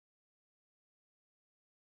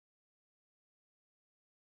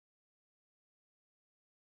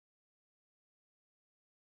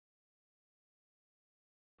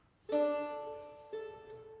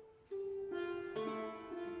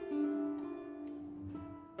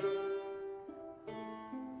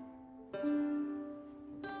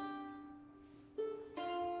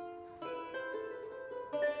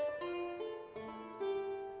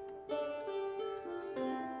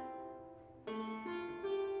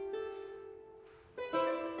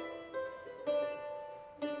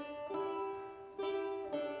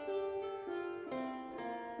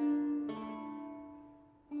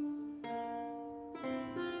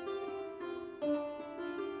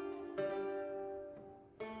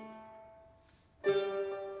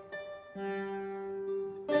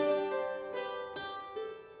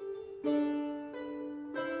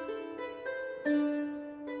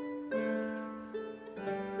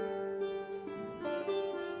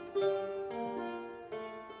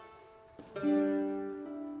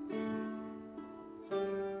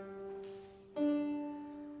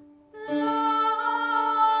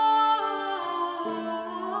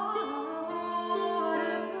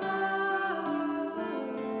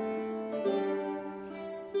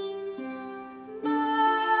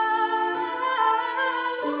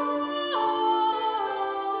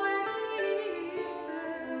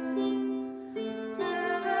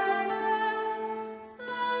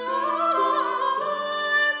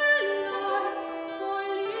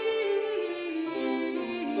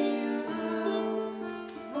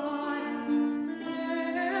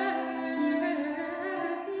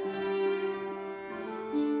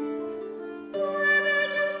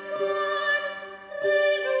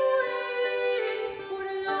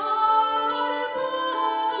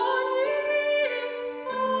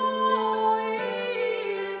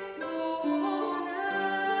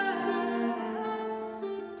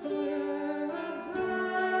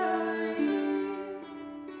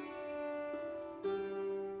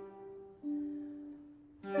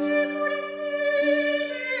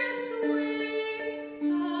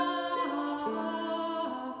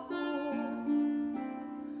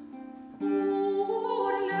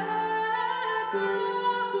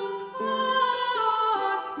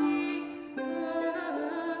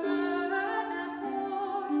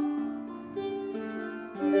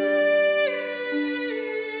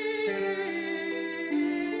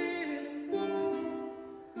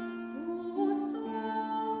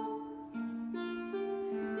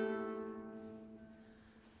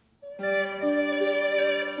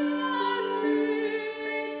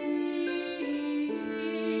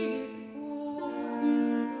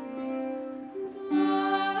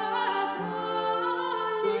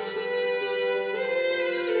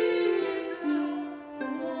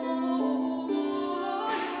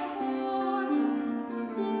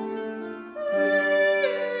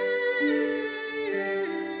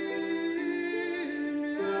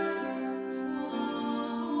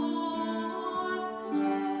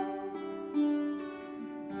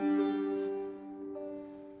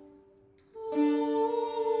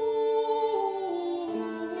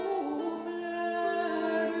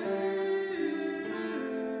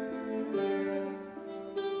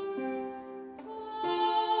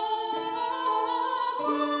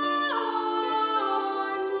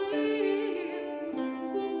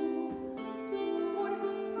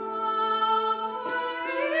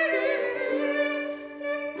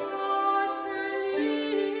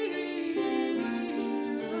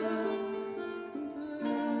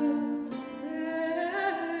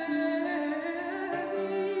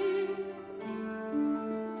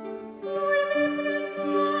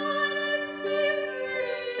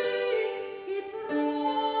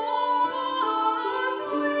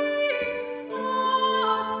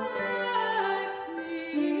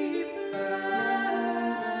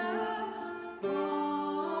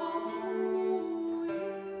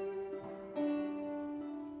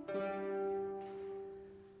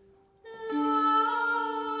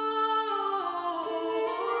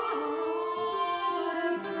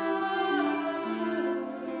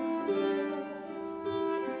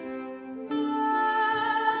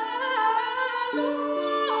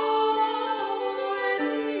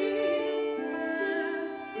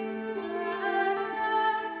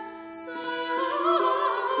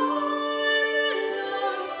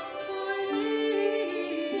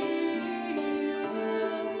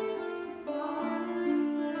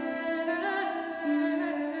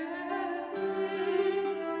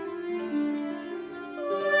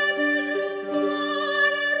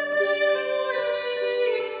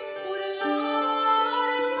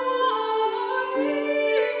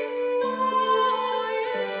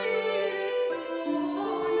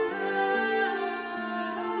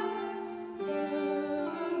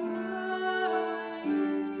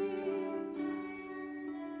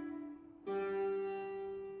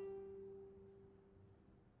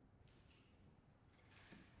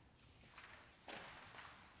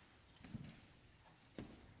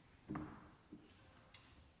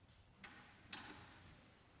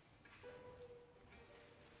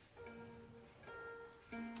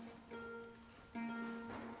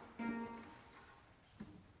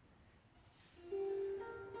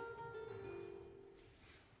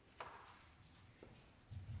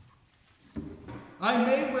I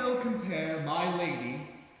may well compare my lady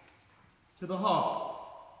to the harp,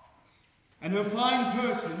 and her fine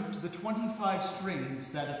person to the 25 strings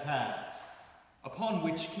that it has, upon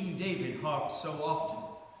which King David harped so often.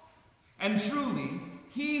 And truly,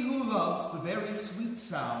 he who loves the very sweet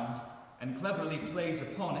sound, and cleverly plays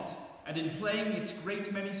upon it, and in playing its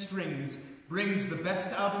great many strings brings the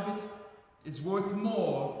best out of it, is worth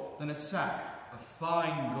more than a sack of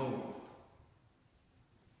fine gold.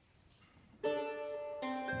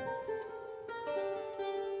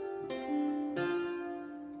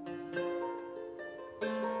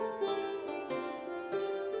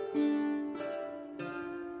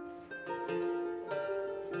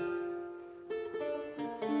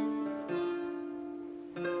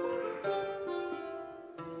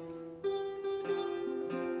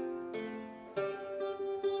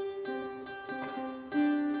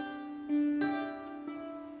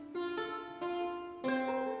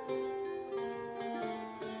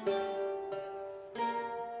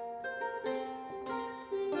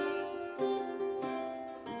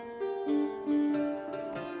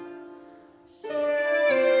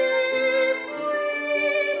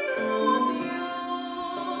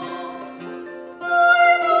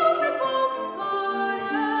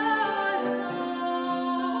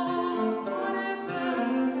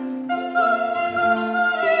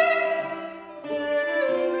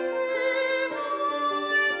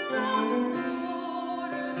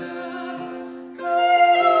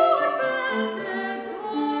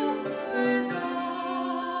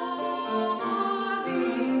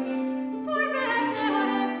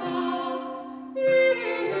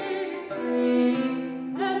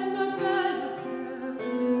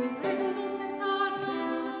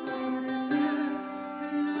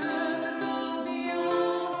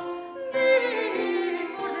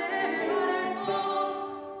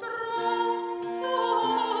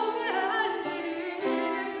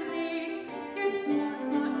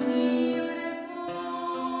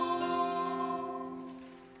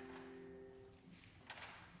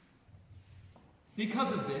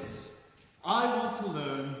 Because of this, I want to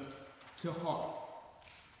learn to harp,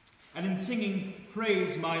 and in singing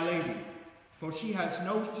praise my lady, for she has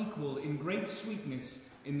no equal in great sweetness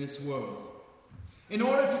in this world. In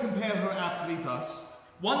order to compare her aptly thus,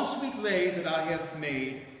 one sweet lay that I have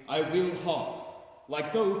made I will harp,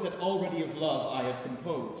 like those that already of love I have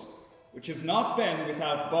composed, which have not been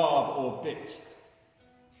without barb or bit.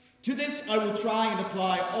 To this I will try and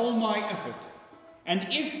apply all my effort, and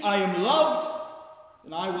if I am loved,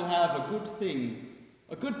 then I will have a good thing,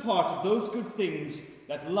 a good part of those good things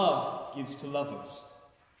that love gives to lovers.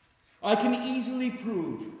 I can easily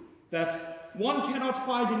prove that one cannot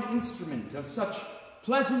find an instrument of such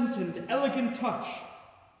pleasant and elegant touch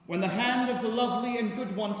when the hand of the lovely and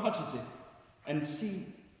good one touches it, and see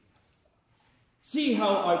how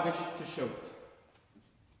I wish to show it.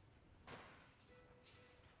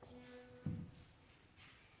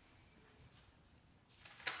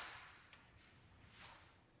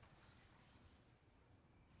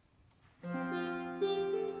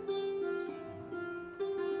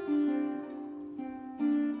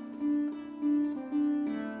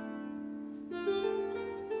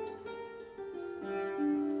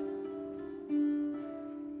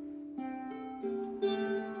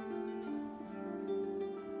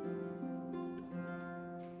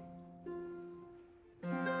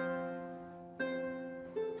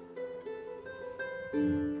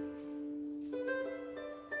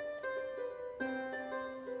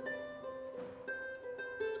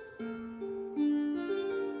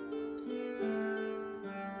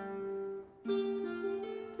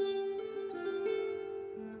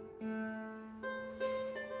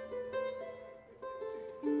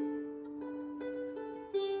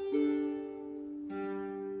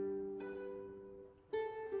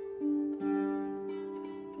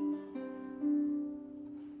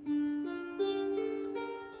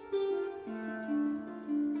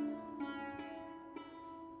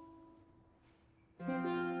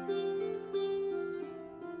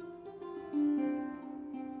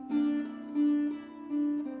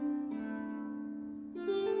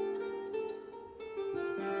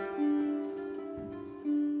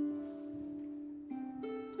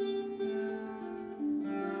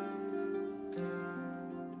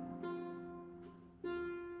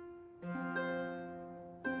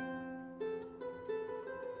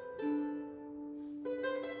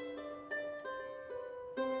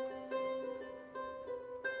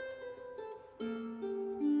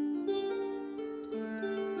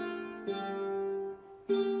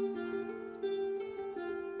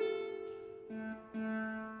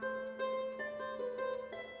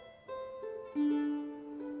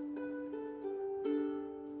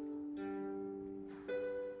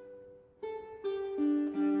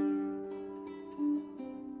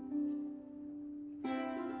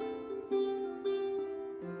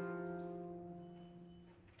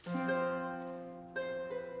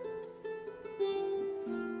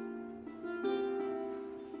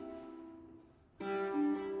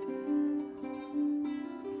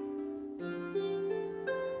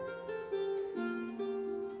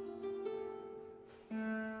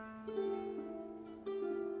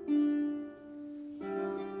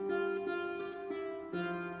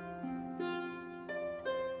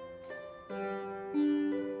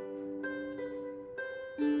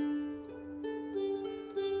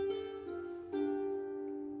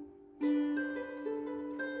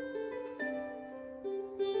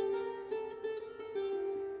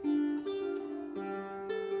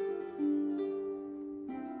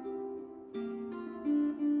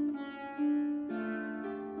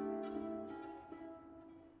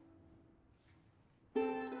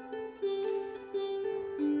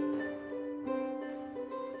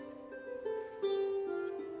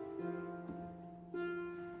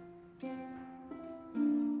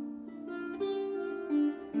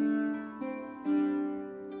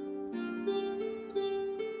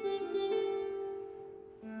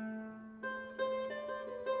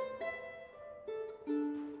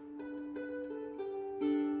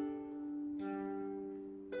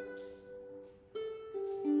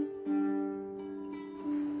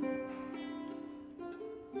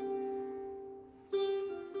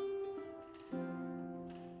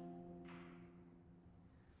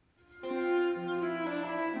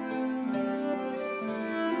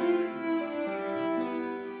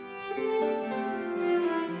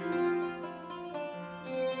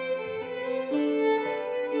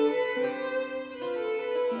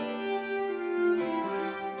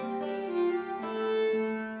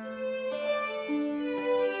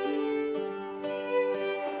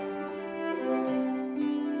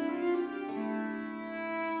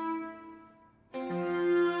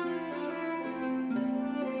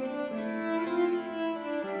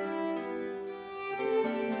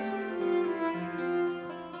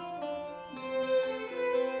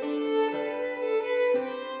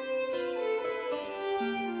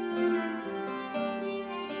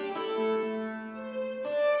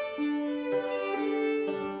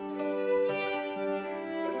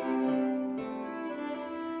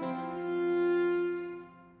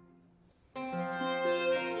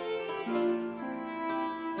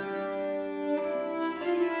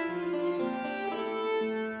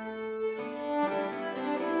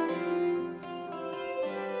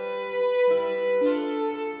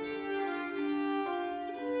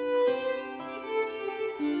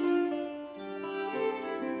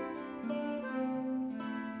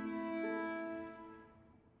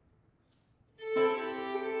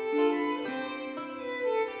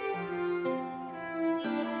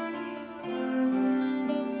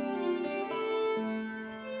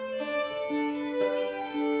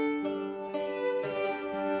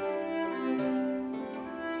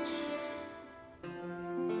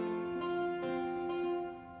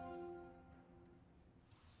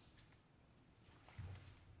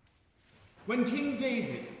 When King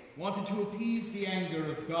David wanted to appease the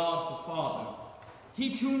anger of God the Father, he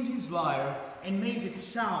tuned his lyre and made it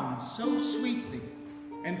sound so sweetly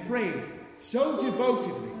and prayed so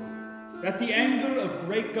devotedly that the anger of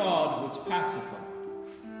great God was pacified.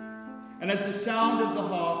 And as the sound of the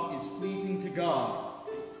harp is pleasing to God,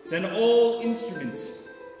 then all instruments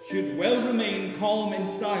should well remain calm and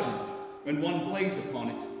silent when one plays upon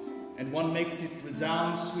it, and one makes it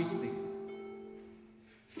resound sweetly.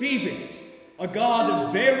 Phoebus, a god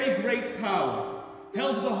of very great power,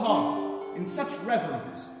 held the harp in such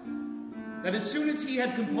reverence that as soon as he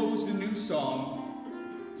had composed a new song,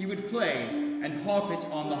 he would play and harp it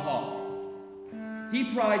on the harp.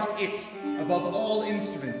 He prized it above all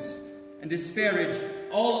instruments and disparaged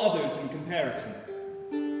all others in comparison.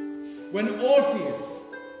 When Orpheus,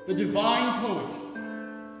 the divine poet,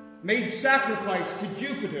 made sacrifice to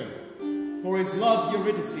Jupiter for his love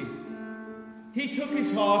Eurydice, he took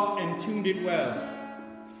his harp and tuned it well,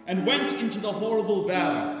 and went into the horrible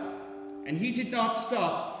valley, and he did not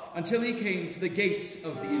stop until he came to the gates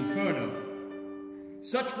of the Inferno.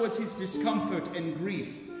 Such was his discomfort and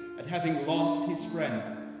grief at having lost his friend.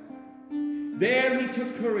 There he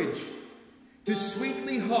took courage to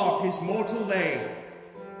sweetly harp his mortal lay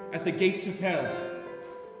at the gates of hell.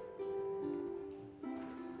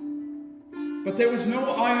 But there was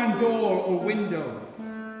no iron door or window,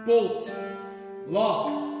 bolt,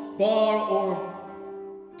 lock, bar, or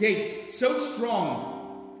gate so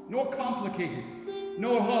strong, nor complicated,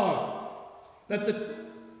 nor hard, that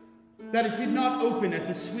it did not open at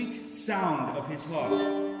the sweet sound of his harp.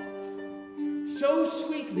 So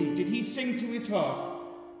sweetly did he sing to his harp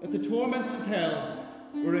that the torments of hell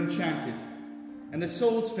were enchanted, and the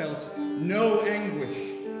souls felt no anguish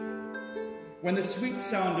when the sweet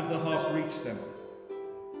sound of the harp reached them.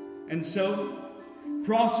 And so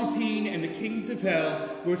Proserpine and the kings of hell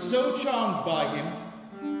were so charmed by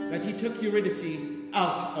him that he took Eurydice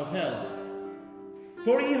out of hell.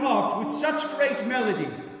 For he harped with such great melody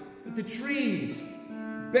that the trees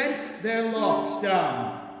bent their locks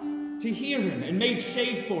down to hear him and made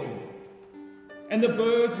shade for him, and the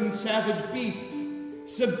birds and savage beasts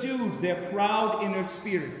subdued their proud inner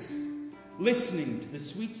spirits, listening to the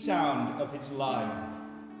sweet sound of his lyre.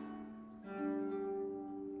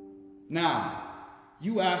 Now,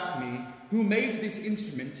 you ask me who made this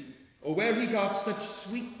instrument, or where he got such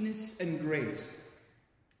sweetness and grace.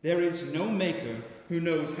 There is no maker who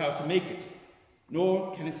knows how to make it,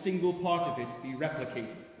 nor can a single part of it be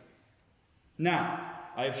replicated. Now,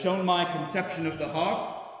 I have shown my conception of the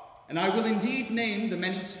harp, and I will indeed name the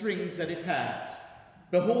many strings that it has.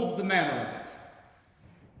 Behold the manner of it.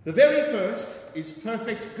 The very first is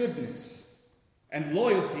perfect goodness, and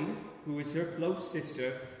loyalty, who is her close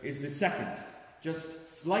sister, is the second, just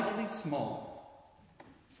slightly small.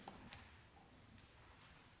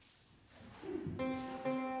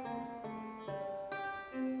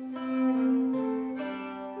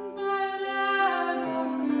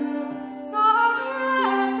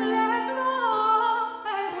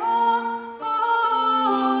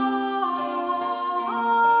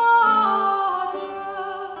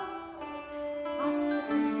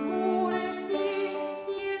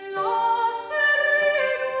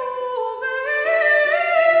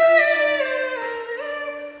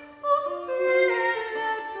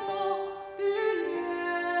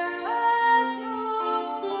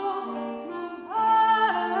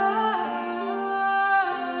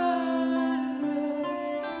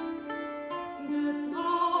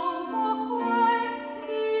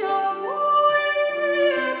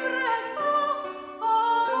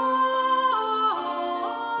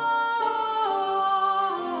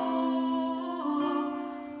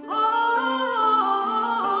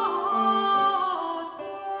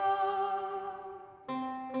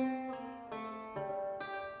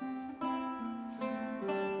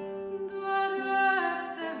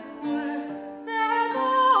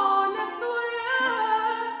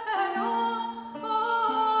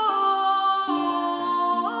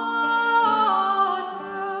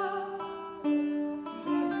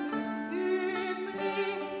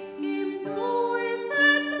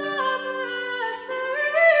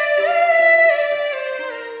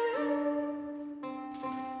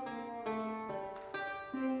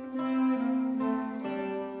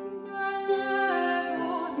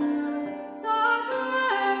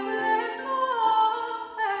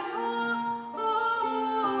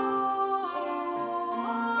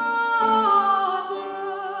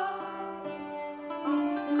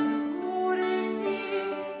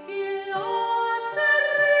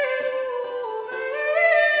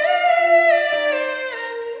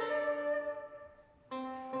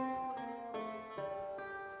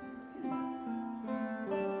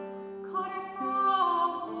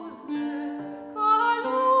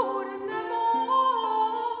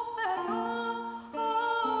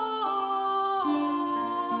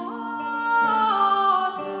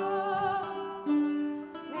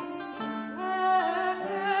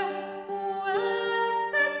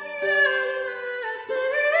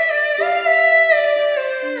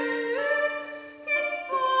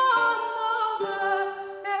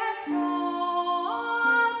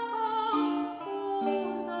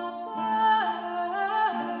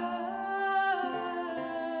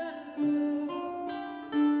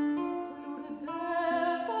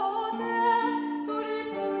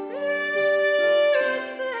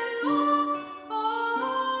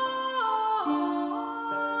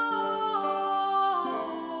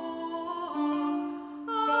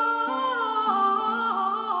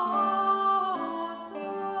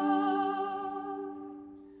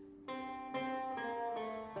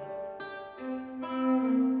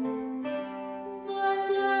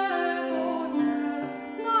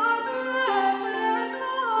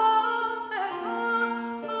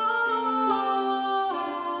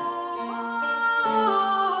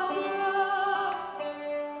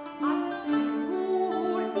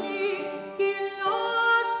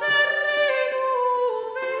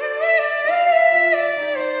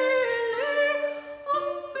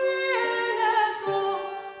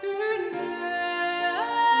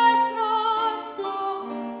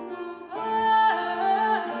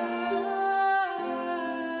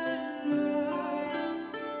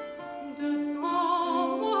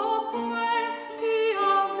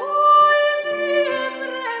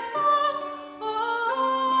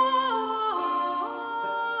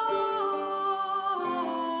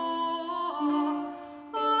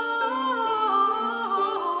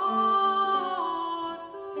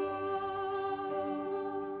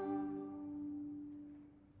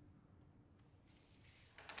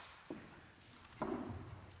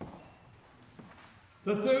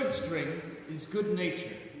 The third string is good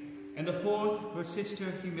nature, and the fourth her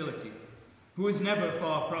sister humility, who is never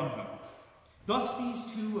far from her. Thus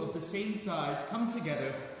these two of the same size come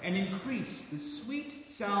together and increase the sweet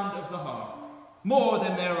sound of the harp, more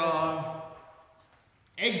than there are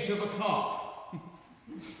eggs of a carp.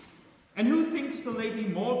 And who thinks the lady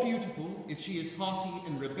more beautiful if she is haughty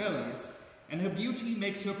and rebellious, and her beauty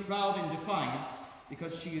makes her proud and defiant,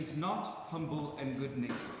 because she is not humble and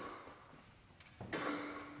good-natured?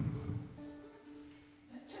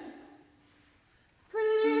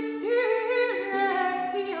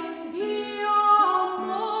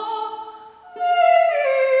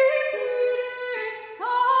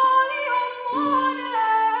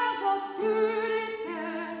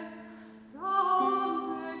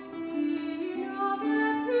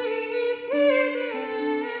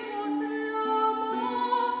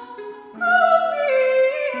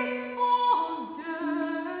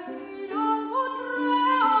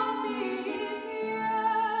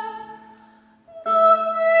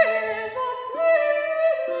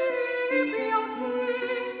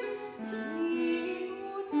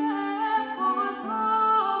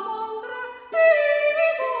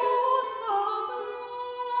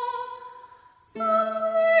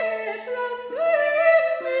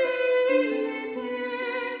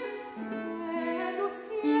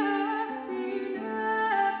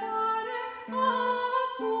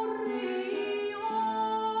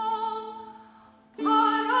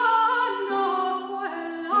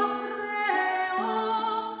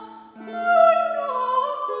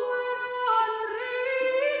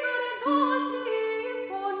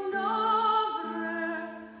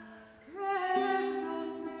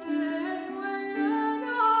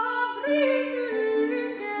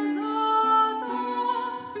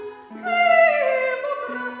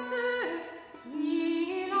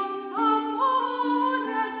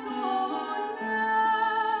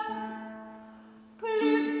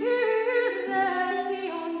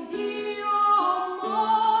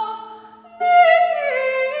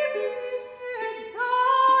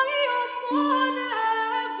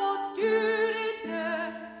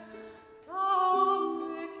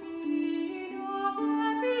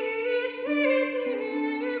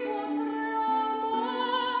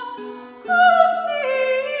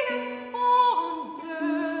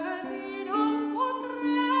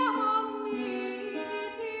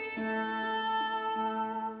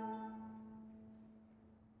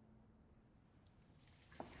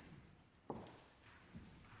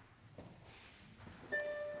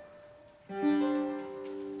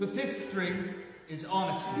 The fifth string is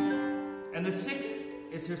honesty, and the sixth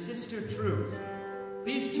is her sister truth.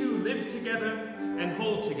 These two live together and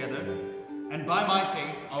hold together, and by my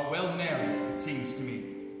faith are well married, it seems to me.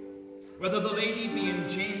 Whether the lady be in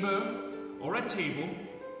chamber or at table,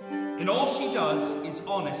 in all she does is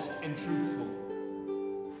honest and truthful.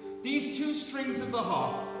 These two strings of the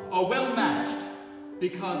harp are well matched,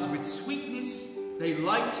 because with sweetness they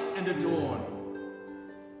light and adorn.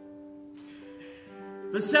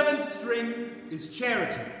 The seventh string is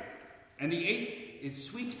charity, and the eighth is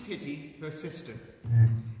sweet pity, her sister,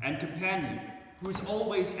 and companion, who is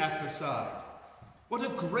always at her side. What a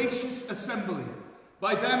gracious assembly!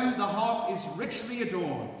 By them the harp is richly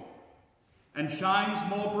adorned, and shines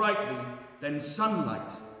more brightly than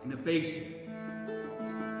sunlight in a basin.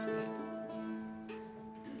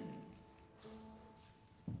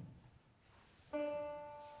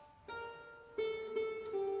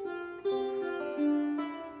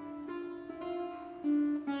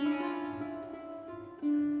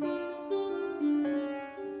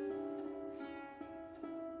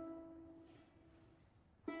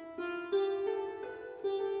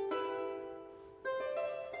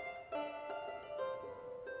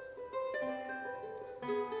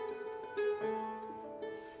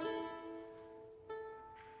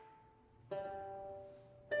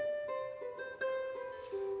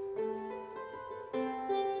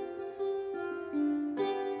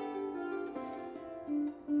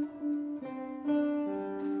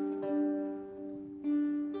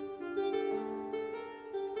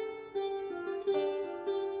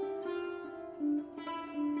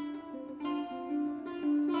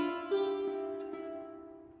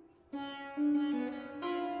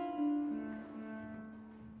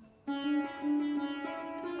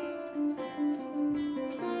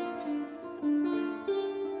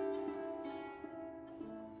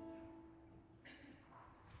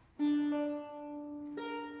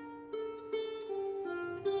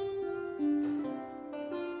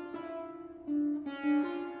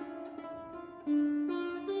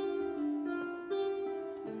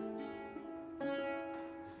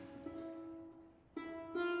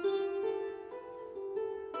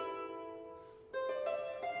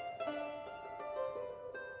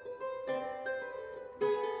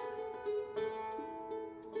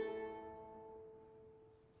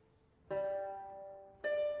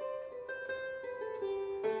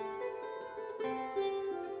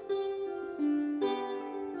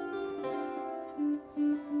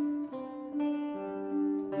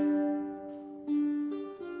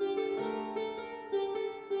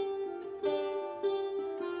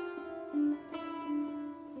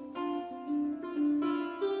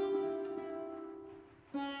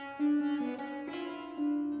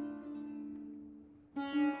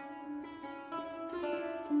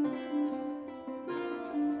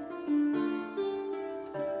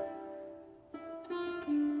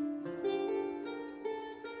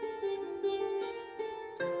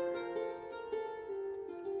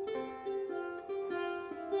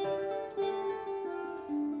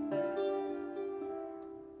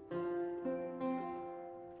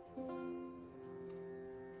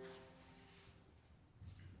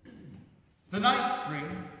 The ninth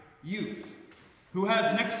string, Youth, who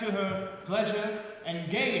has next to her pleasure and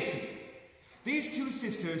gaiety. These two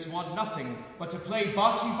sisters want nothing but to play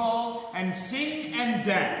bocce ball and sing and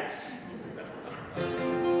dance.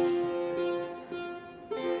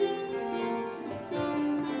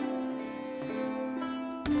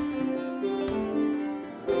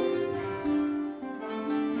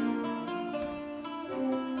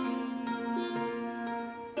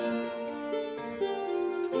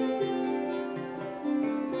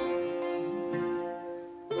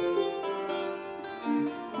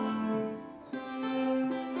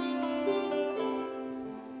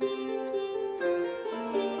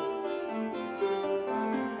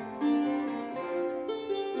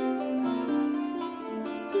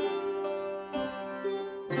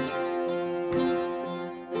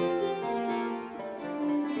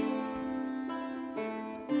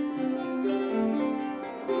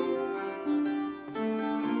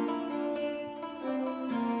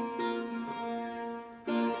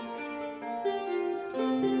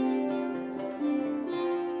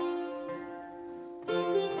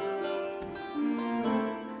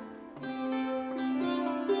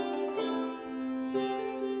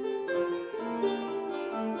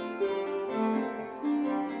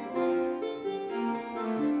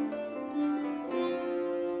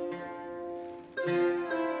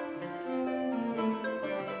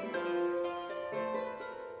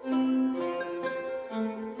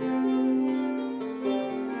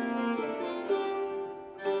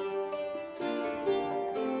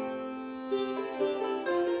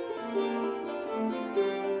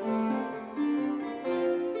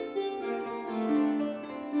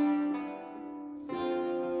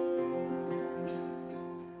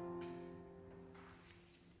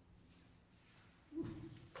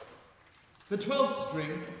 The 12th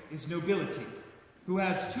string is Nobility, who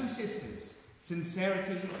has two sisters,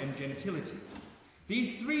 Sincerity and Gentility.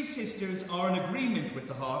 These three sisters are in agreement with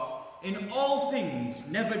the harp. In all things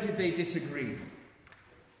never did they disagree.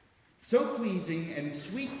 So pleasing and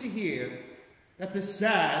sweet to hear that the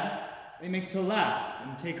sad they make to laugh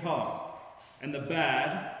and take heart, and the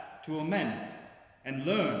bad to amend and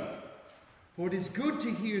learn. For it is good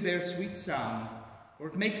to hear their sweet sound, for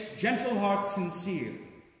it makes gentle hearts sincere,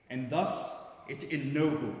 and thus it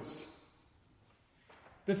ennobles.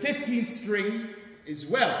 The 15th string is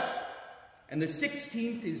Wealth, and the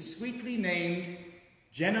 16th is sweetly named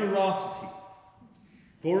Generosity.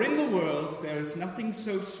 For in the world there is nothing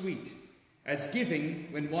so sweet as giving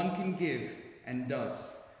when one can give and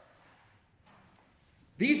does.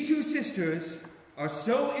 These two sisters are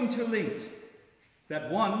so interlinked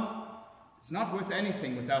that one is not worth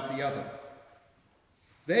anything without the other.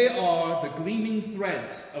 They are the gleaming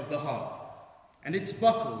threads of the harp, and its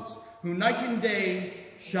buckles, who night and day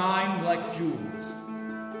shine like jewels.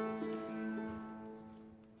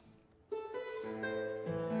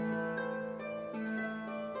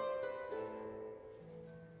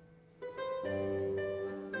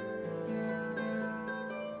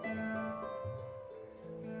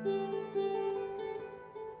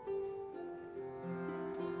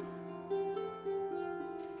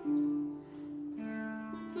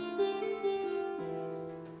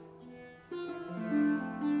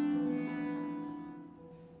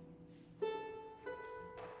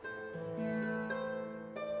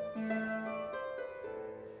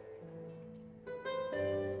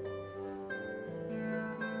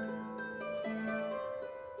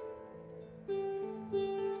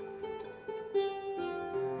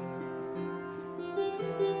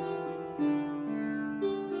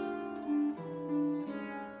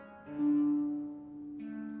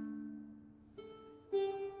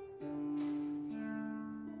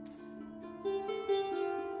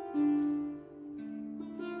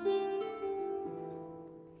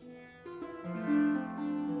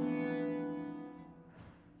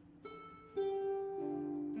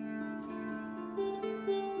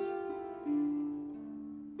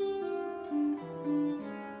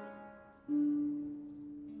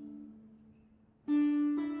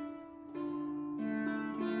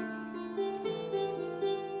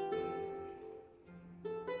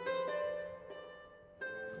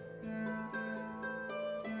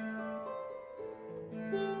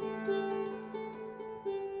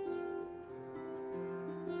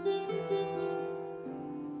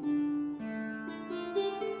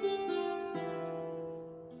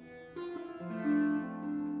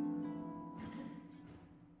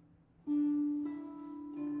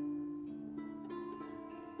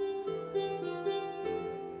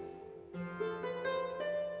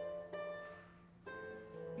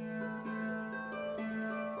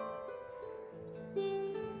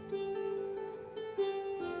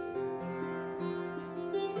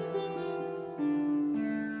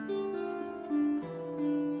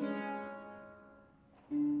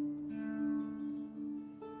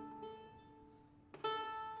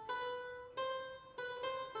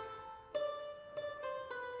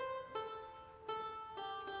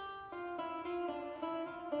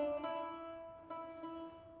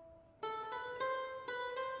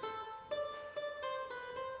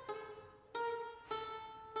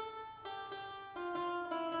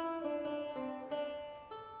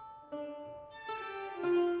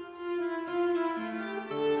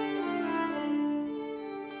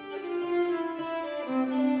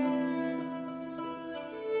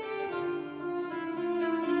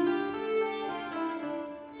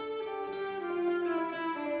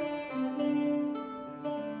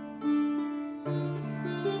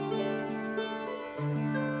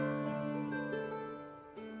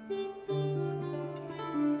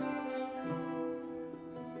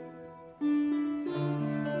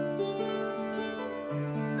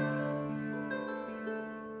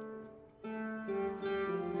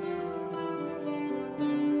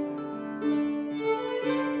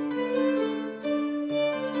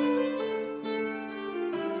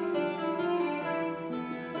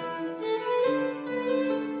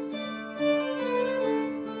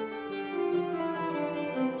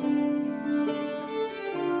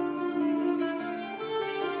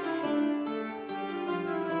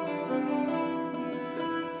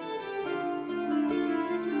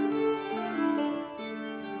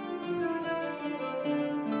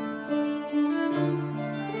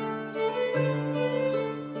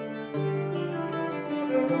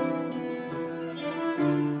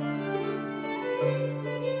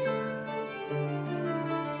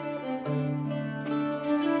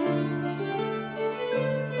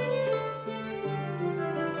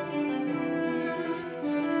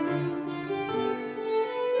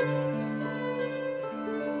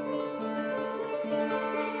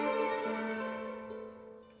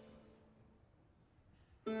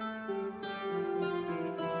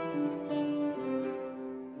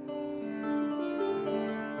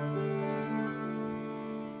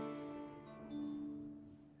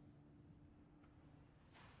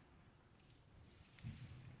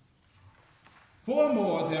 Four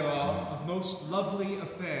more there are of most lovely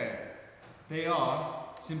affair. They are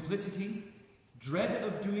simplicity, dread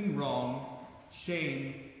of doing wrong,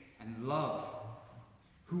 shame, and love,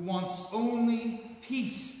 who wants only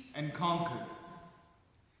peace and concord.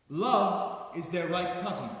 Love is their right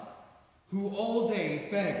cousin, who all day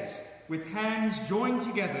begs, with hands joined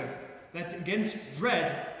together, that against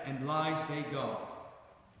dread and lies they guard.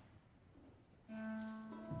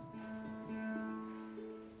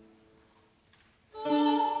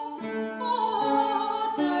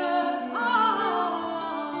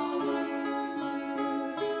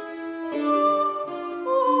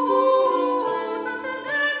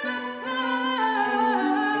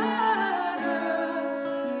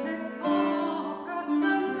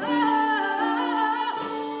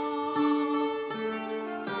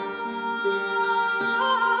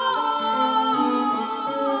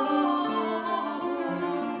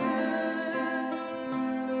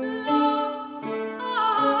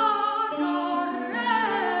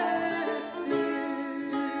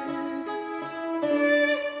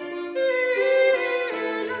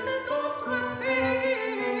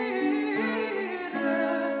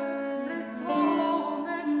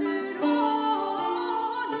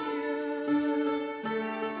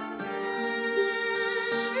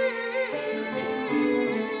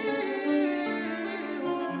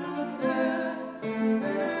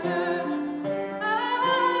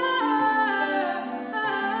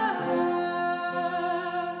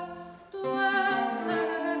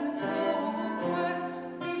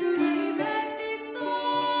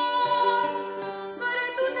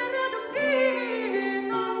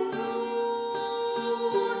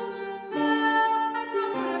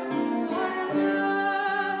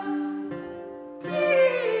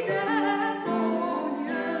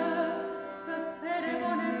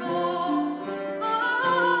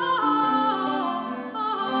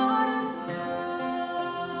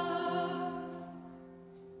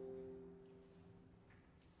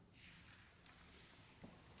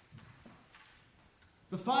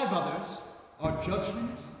 The five others are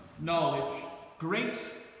judgment, knowledge,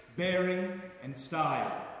 grace, bearing, and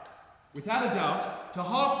style. Without a doubt, to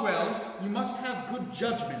harp well, you must have good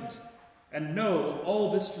judgment and know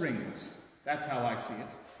all the strings. That's how I see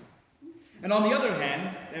it. And on the other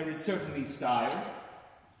hand, there is certainly style.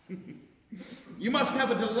 You must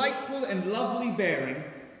have a delightful and lovely bearing,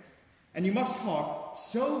 and you must harp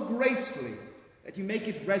so gracefully that you make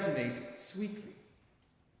it resonate sweetly.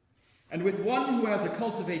 And with one who has a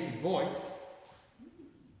cultivated voice,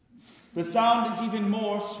 the sound is even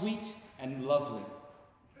more sweet and lovely.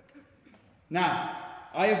 Now,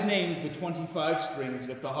 I have named the 25 strings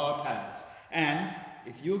that the harp has, and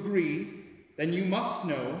if you agree, then you must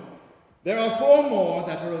know there are four more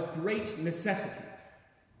that are of great necessity.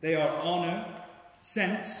 They are honor,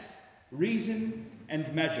 sense, reason,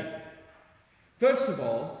 and measure. First of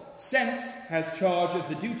all, sense has charge of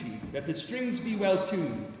the duty that the strings be well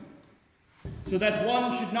tuned, so that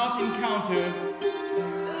one should not encounter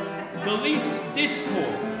the least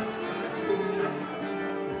discord.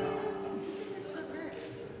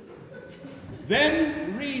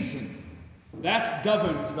 Then reason, that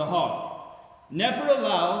governs the harp, never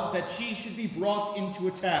allows that she should be brought into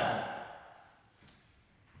a tavern.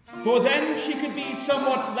 For then she could be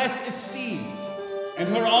somewhat less esteemed, and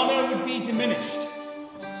her honor would be diminished.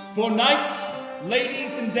 For knights,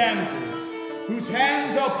 ladies, and damsels, whose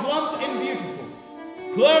hands are plump and beautiful,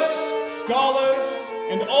 clerks, scholars,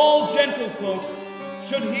 and all gentlefolk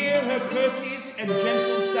should hear her courteous and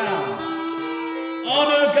gentle sound.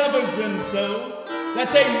 Honor governs them so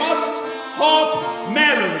that they must harp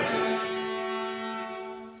merrily.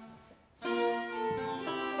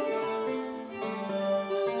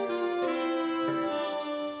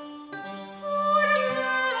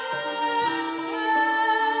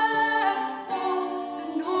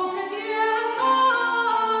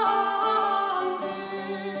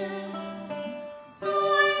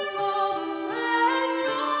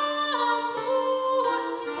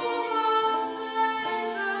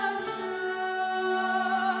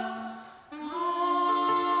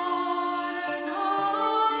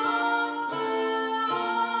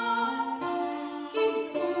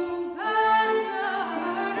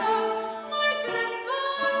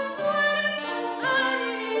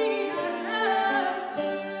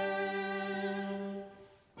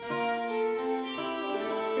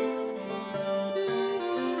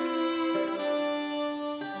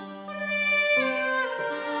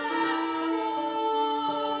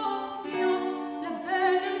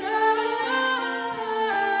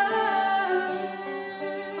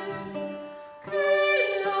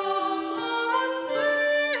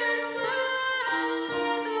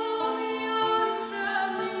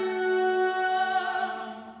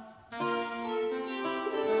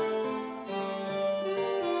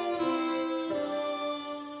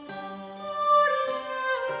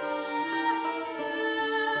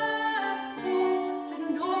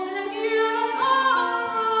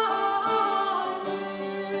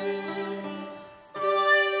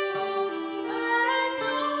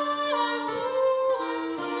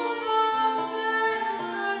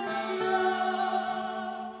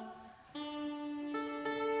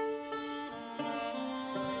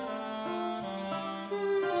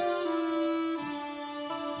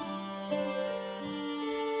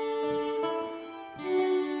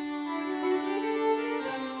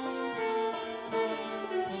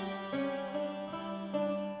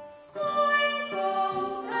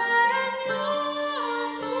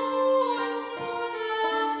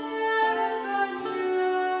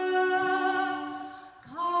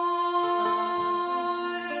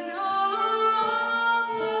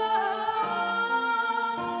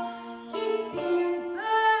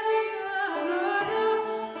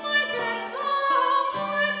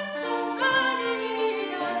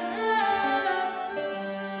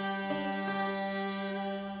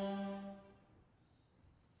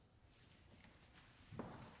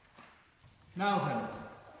 Now then,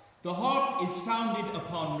 the harp is founded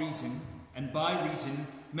upon reason, and by reason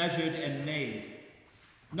measured and made.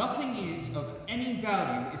 Nothing is of any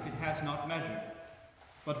value if it has not measure.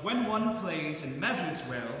 But when one plays and measures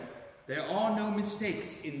well, there are no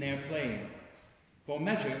mistakes in their playing, for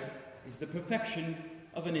measure is the perfection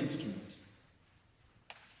of an instrument.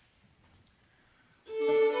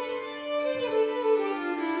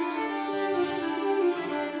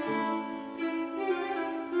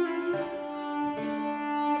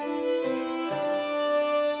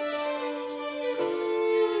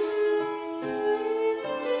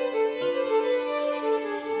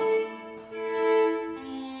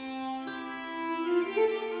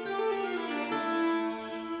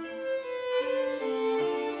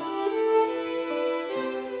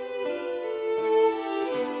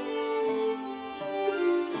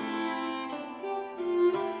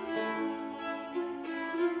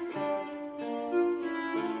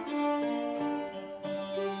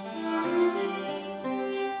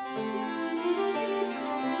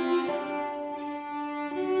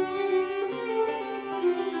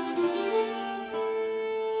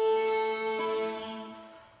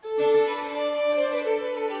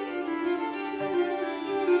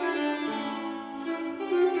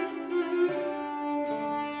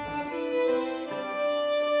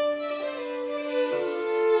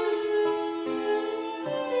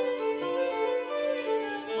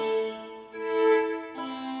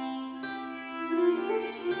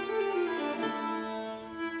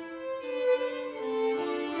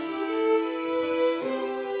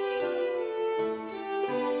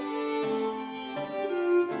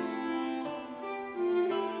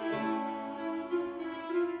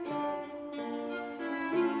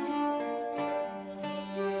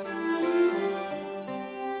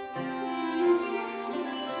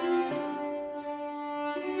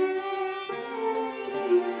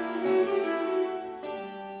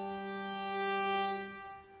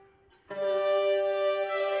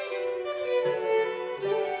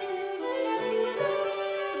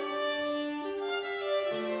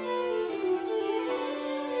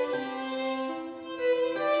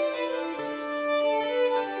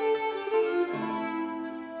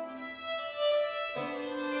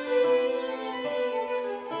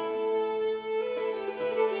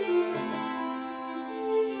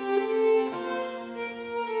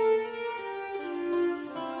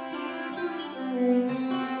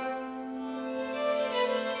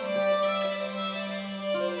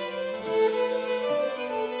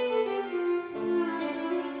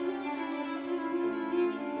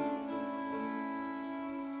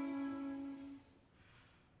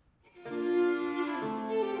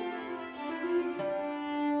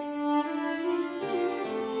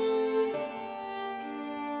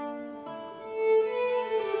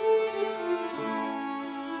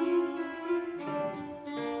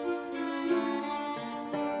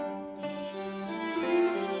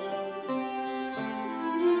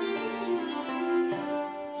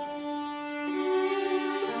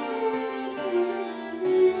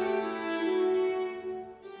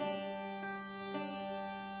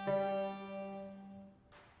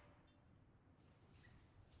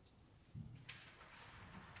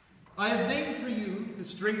 I have named for you the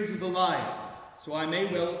strings of the lyre, so I may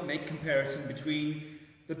well make comparison between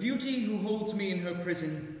the beauty who holds me in her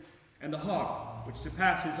prison and the harp, which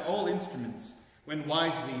surpasses all instruments when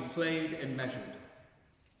wisely played and measured.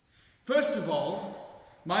 First of all,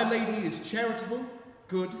 my lady is charitable,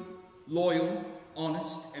 good, loyal,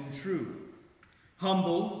 honest, and true,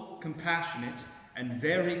 humble, compassionate, and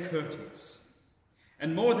very courteous,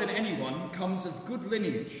 and more than anyone comes of good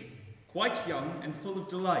lineage, quite young and full of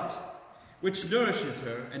delight, which nourishes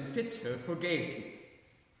her and fits her for gaiety,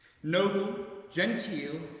 noble,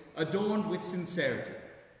 genteel, adorned with sincerity.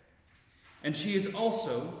 And she is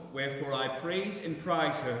also, wherefore I praise and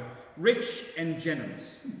prize her, rich and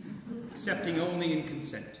generous, accepting only in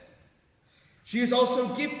consent. She is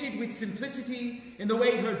also gifted with simplicity in the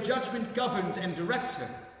way her judgment governs and directs her,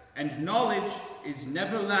 and knowledge is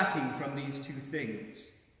never lacking from these two things.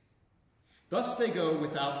 Thus they go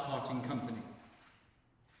without parting company.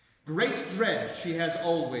 Great dread she has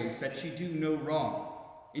always that she do no wrong.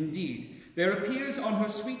 Indeed, there appears on her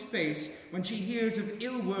sweet face when she hears of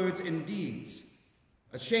ill words and deeds,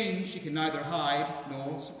 a shame she can neither hide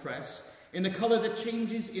nor suppress in the color that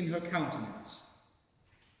changes in her countenance.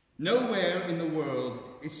 Nowhere in the world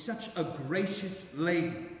is such a gracious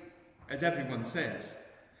lady, as everyone says,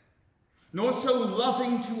 nor so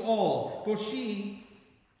loving to all, for she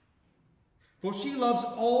loves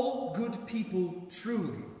all good people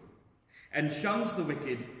truly, and shuns the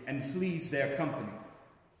wicked and flees their company.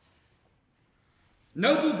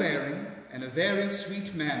 Noble bearing, and a very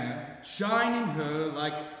sweet manner shine in her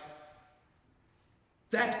like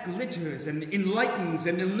that glitters and enlightens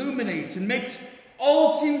and illuminates and makes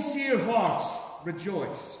all sincere hearts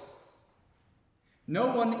rejoice. No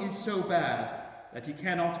one is so bad that he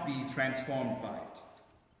cannot be transformed by it.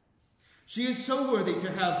 She is so worthy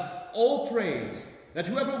to have all praise that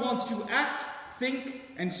whoever wants to act, think,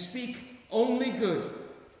 and speak only good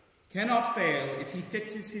cannot fail if he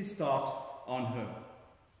fixes his thought on her.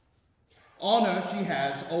 Honor she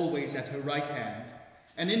has always at her right hand,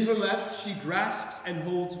 and in her left she grasps and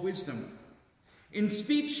holds wisdom. In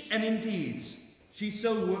speech and in deeds she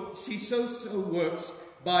so works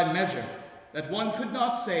by measure that one could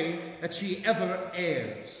not say that she ever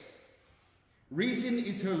errs. Reason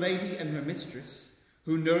is her lady and her mistress,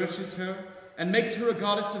 who nourishes her and makes her a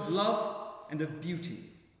goddess of love and of beauty,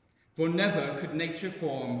 for never could nature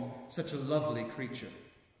form such a lovely creature.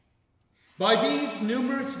 By these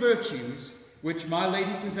numerous virtues which my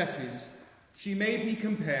lady possesses, she may be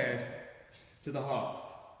compared to the harp.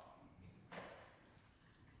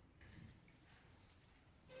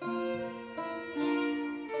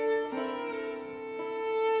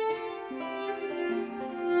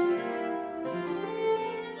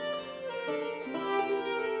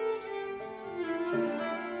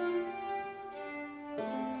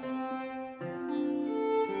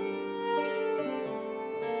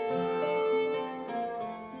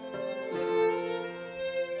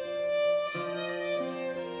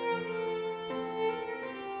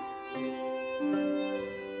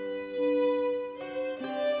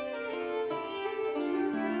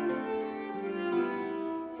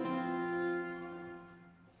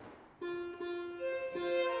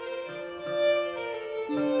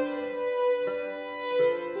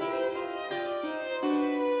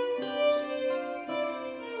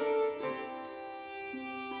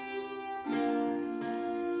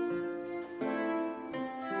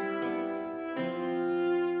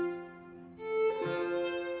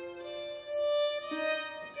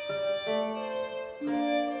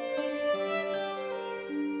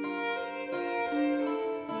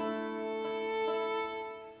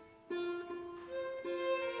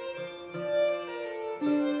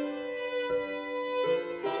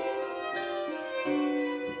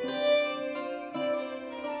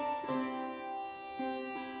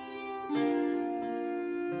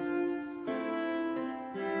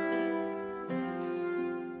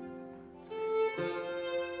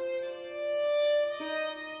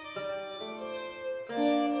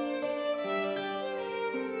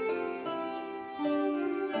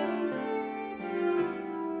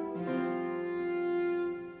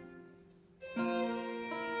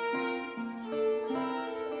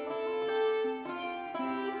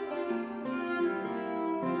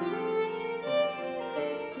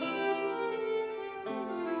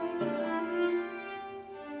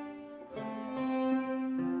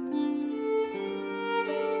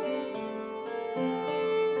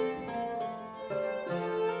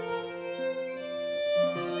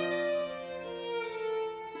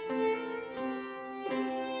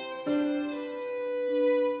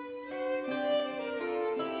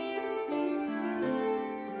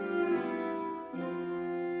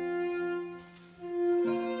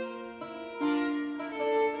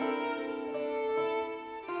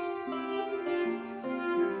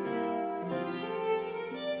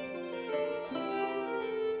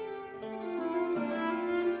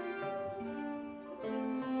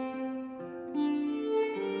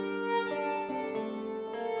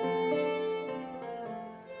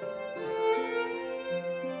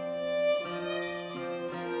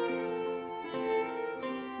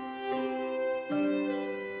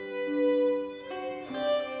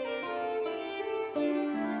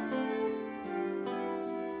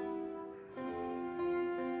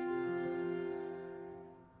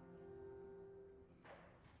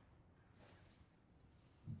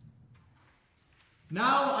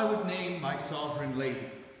 Now I would name my sovereign lady,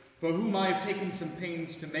 for whom I have taken some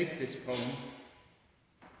pains to make this poem,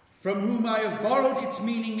 from whom I have borrowed its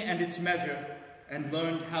meaning and its measure, and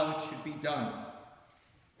learned how it should be done.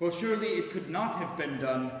 For surely it could not have been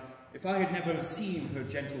done if I had never seen her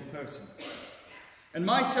gentle person. And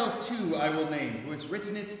myself too I will name, who has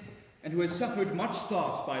written it, and who has suffered much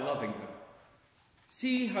thought by loving her.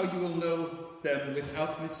 See how you will know them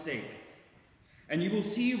without mistake, and you will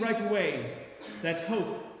see right away that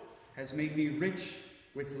hope has made me rich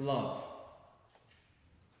with love.